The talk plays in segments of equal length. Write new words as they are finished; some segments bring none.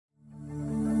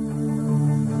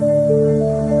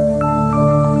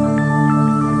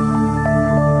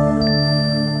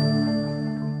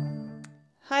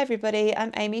everybody,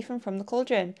 I'm Amy from the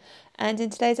Cauldron, and in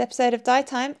today's episode of Dye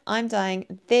Time I'm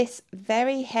dyeing this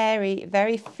very hairy,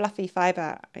 very fluffy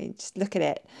fibre. I mean, just look at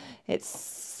it, it's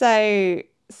so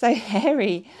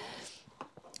hairy.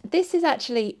 This is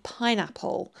actually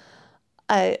pineapple.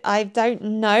 I don't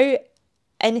know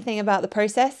anything about the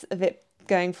process of it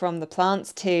going from the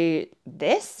plants to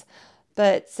this,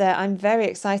 but I'm very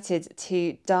excited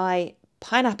to dye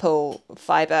pineapple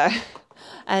fibre.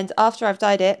 And after I've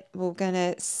dyed it, we're going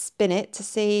to spin it to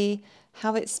see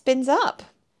how it spins up.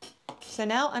 So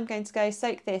now I'm going to go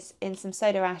soak this in some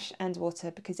soda ash and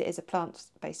water because it is a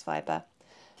plant-based fibre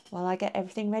while I get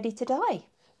everything ready to dye.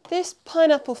 This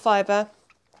pineapple fibre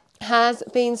has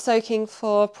been soaking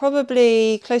for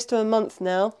probably close to a month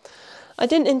now. I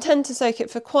didn't intend to soak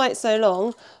it for quite so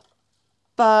long,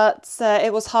 but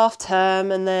it was half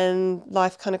term and then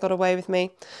life kind of got away with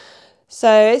me. So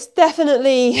it's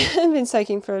definitely been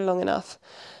soaking for long enough.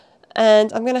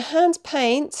 And I'm going to hand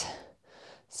paint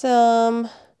some,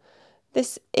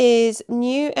 this is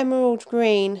New Emerald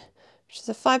Green, which is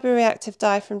a fibre reactive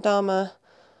dye from Dharma,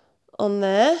 on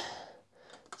there.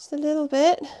 Just a little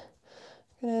bit.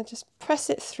 I'm going to just press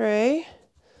it through.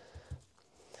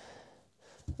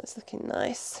 That's looking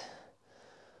nice.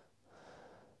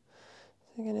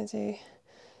 I'm going to do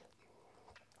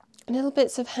little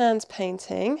bits of hand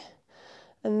painting.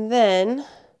 And then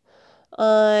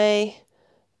I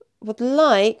would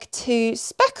like to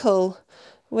speckle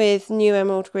with New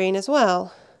Emerald Green as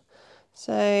well.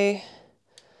 So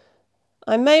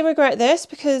I may regret this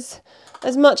because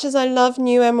as much as I love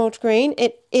New Emerald Green,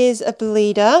 it is a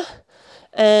bleeder.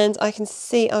 And I can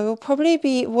see I will probably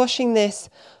be washing this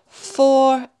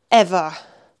forever.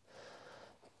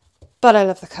 But I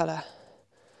love the colour.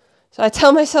 So I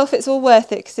tell myself it's all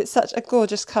worth it because it's such a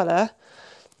gorgeous colour.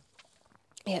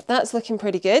 Yeah, that's looking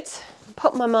pretty good.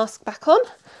 Pop my mask back on,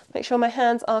 make sure my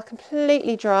hands are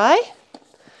completely dry.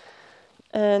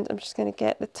 And I'm just going to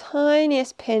get the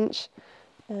tiniest pinch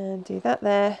and do that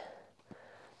there,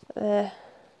 there,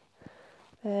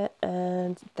 there,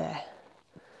 and there.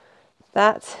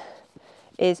 That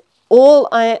is all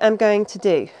I am going to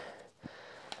do.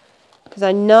 Because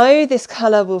I know this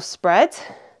colour will spread.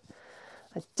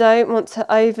 I don't want to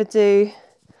overdo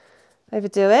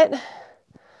it.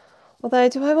 Although,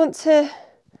 do I want to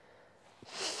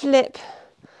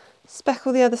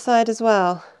speckle the other side as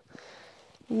well?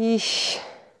 Yeesh.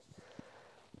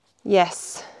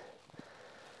 Yes.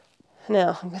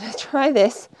 Now, I'm going to try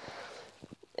this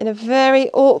in a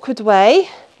very awkward way.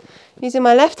 Using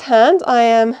my left hand, I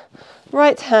am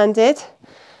right-handed,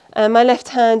 and my left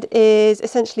hand is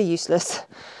essentially useless.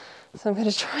 So I'm going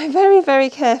to try very,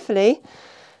 very carefully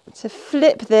to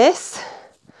flip this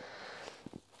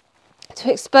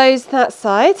to expose that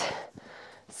side,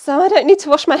 so I don't need to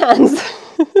wash my hands.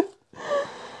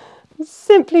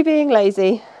 Simply being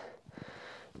lazy.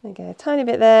 There we go, a tiny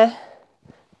bit there, a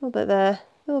little bit there, a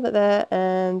little bit there,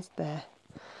 and there.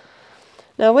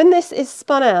 Now when this is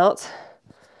spun out,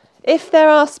 if there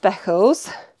are speckles,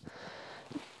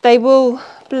 they will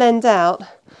blend out,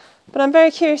 but I'm very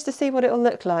curious to see what it will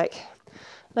look like.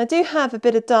 And I do have a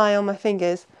bit of dye on my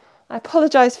fingers. I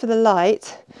apologise for the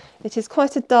light. It is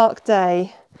quite a dark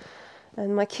day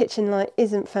and my kitchen light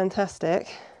isn't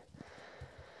fantastic.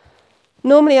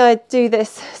 Normally I do this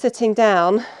sitting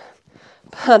down,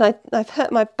 but I've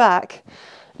hurt my back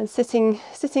and sitting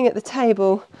at the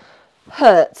table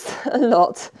hurts a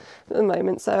lot at the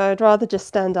moment, so I'd rather just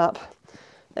stand up.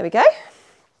 There we go.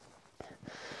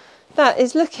 That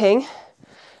is looking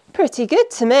pretty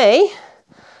good to me.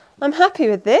 I'm happy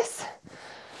with this.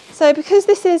 So because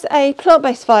this is a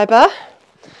plant-based fibre,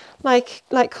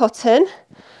 like cotton,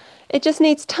 it just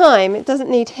needs time, it doesn't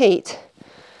need heat.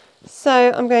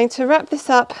 So I'm going to wrap this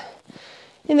up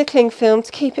in the cling film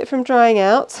to keep it from drying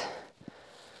out.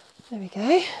 There we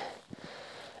go.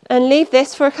 And leave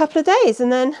this for a couple of days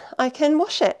and then I can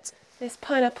wash it. This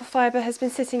pineapple fibre has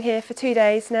been sitting here for 2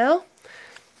 days now.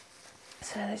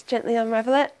 So let's gently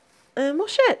unravel it and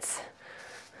wash it.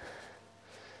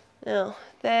 Now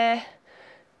there,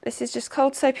 this is just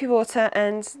cold soapy water,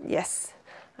 and yes,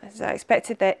 as I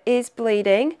expected, there is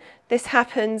bleeding. This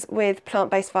happens with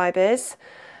plant-based fibres.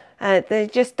 They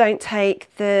just don't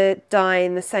take the dye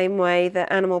in the same way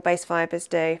that animal-based fibres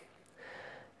do.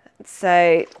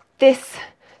 So this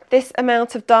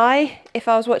amount of dye, if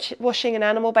I was washing an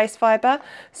animal-based fibre,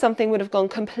 something would have gone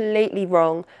completely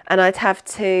wrong, and I'd have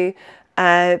to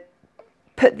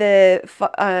put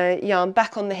the yarn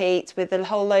back on the heat with a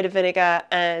whole load of vinegar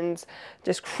and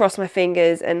just cross my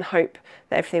fingers and hope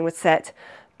that everything would set.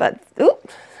 But, ooh,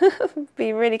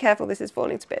 be really careful, this is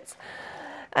falling to bits.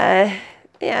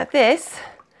 Yeah, this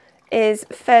is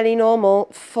fairly normal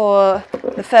for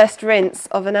the first rinse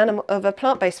of a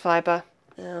plant-based fibre.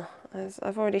 Now, as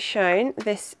I've already shown,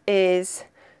 this is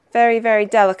very, very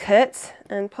delicate,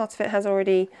 and part of it has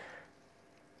already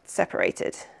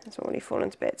separated. It's already fallen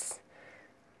to bits.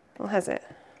 Or has it?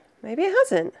 Maybe it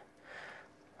hasn't.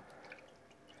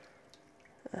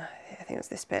 I think it's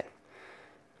this bit.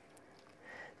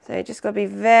 So you just got to be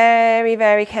very,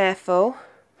 very careful.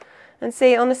 And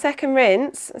see, on the second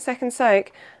rinse, second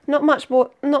soak, not much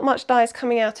dye is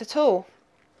coming out at all.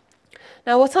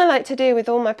 Now, what I like to do with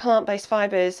all my plant-based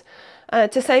fibres,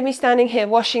 to save me standing here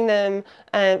washing them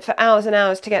for hours and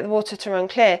hours to get the water to run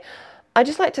clear, I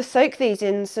just like to soak these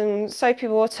in some soapy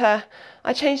water.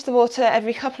 I change the water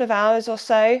every couple of hours or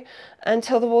so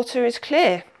until the water is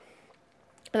clear.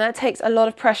 And that takes a lot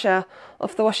of pressure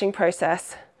off the washing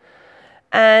process.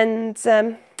 And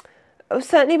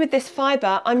certainly with this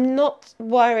fibre, I'm not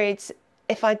worried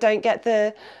if I don't get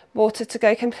the water to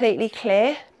go completely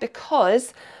clear,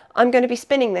 because I'm going to be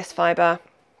spinning this fibre.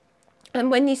 And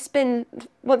when you spin,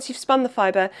 once you've spun the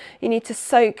fibre, you need to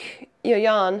soak your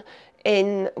yarn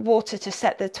in water to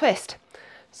set the twist.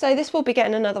 So this will be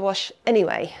getting another wash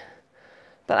anyway,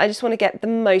 but I just want to get the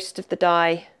most of the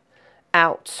dye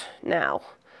out now.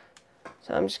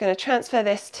 So I'm just going to transfer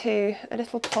this to a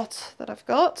little pot that I've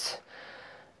got,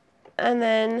 and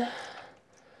then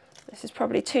this is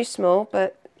probably too small,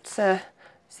 but it's the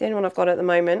only one I've got at the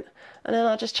moment, and then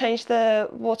I'll just change the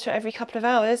water every couple of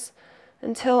hours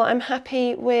until I'm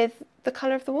happy with the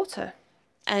colour of the water.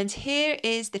 And here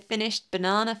is the finished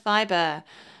banana fibre.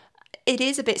 It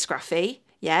is a bit scruffy,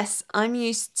 yes. I'm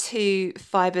used to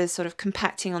fibres sort of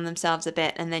compacting on themselves a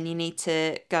bit, and then you need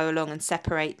to go along and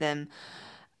separate them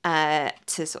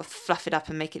to sort of fluff it up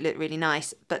and make it look really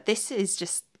nice. But this is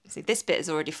just, see, this bit has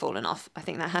already fallen off. I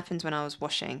think that happened when I was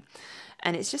washing,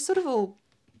 and it's just sort of all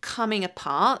coming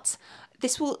apart.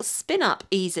 This will spin up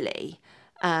easily,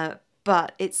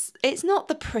 but it's not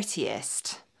the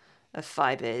prettiest of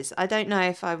fibres. I don't know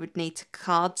if I would need to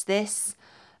card this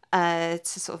to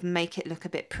sort of make it look a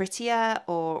bit prettier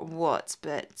or what,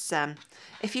 but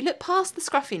if you look past the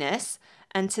scruffiness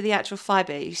and to the actual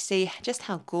fibre, you see just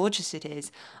how gorgeous it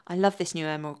is. I love this new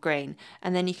emerald green,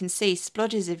 and then you can see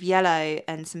splodges of yellow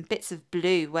and some bits of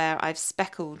blue where I've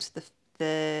speckled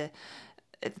the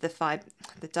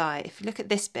dye. If you look at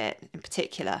this bit in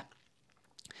particular,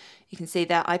 you can see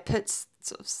that I put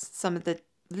sort of some of the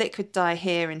liquid dye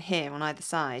here and here on either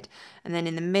side, and then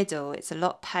in the middle it's a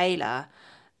lot paler,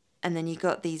 and then you've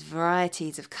got these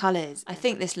varieties of colours. I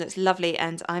think this looks lovely,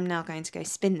 and I'm now going to go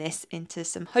spin this into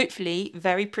some hopefully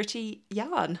very pretty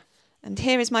yarn. And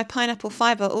here is my pineapple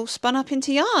fibre all spun up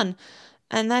into yarn,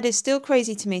 and that is still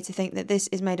crazy to me to think that this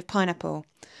is made of pineapple.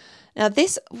 Now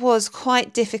this was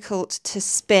quite difficult to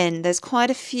spin. There's quite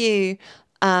a few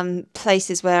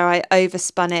places where I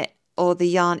overspun it, or the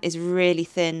yarn is really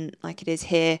thin like it is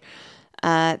here.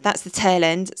 That's the tail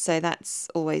end, so that's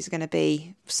always going to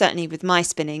be, certainly with my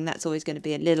spinning, that's always going to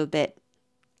be a little bit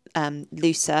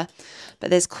looser. But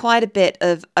there's quite a bit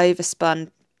of overspun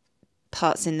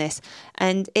parts in this,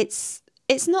 and it's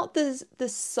not the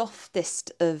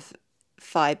softest of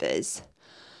fibres,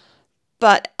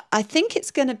 but I think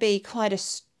it's going to be quite a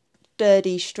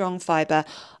sturdy, strong fibre.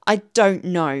 I don't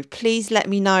know. Please let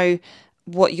me know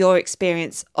what your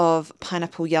experience of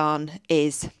pineapple yarn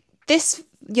is. This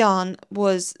yarn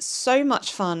was so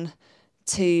much fun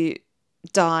to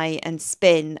dye and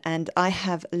spin, and I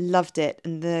have loved it,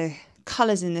 and the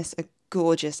colours in this are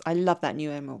gorgeous. I love that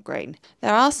new emerald green.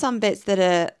 There are some bits that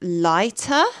are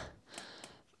lighter,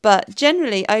 but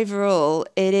generally overall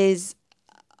it is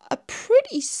a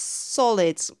pretty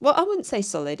solid, well, I wouldn't say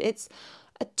solid, it's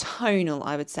a tonal,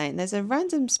 I would say, and there's a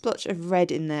random splotch of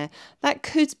red in there. That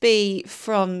could be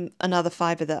from another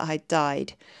fibre that I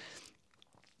dyed.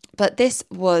 But this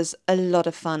was a lot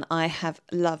of fun. I have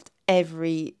loved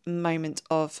every moment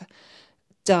of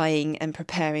dyeing and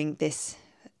preparing this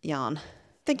yarn.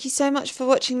 Thank you so much for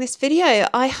watching this video.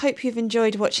 I hope you've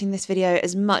enjoyed watching this video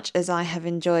as much as I have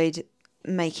enjoyed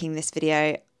making this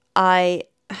video.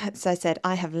 As I said,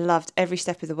 I have loved every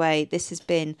step of the way. This has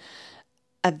been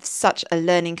such a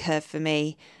learning curve for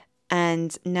me,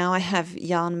 and now I have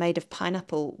yarn made of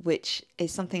pineapple, which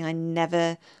is something I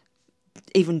never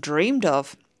even dreamed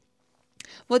of.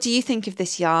 What do you think of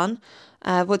this yarn?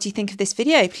 What do you think of this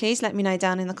video? Please let me know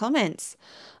down in the comments.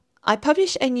 I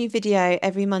publish a new video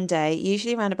every Monday,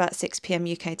 usually around about 6 PM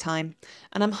UK time,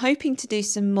 and I'm hoping to do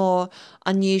some more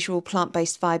unusual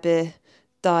plant-based fibre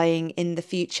dyeing in the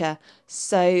future.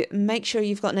 So make sure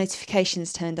you've got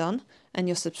notifications turned on and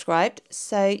you're subscribed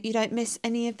so you don't miss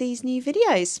any of these new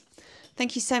videos.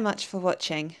 Thank you so much for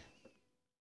watching.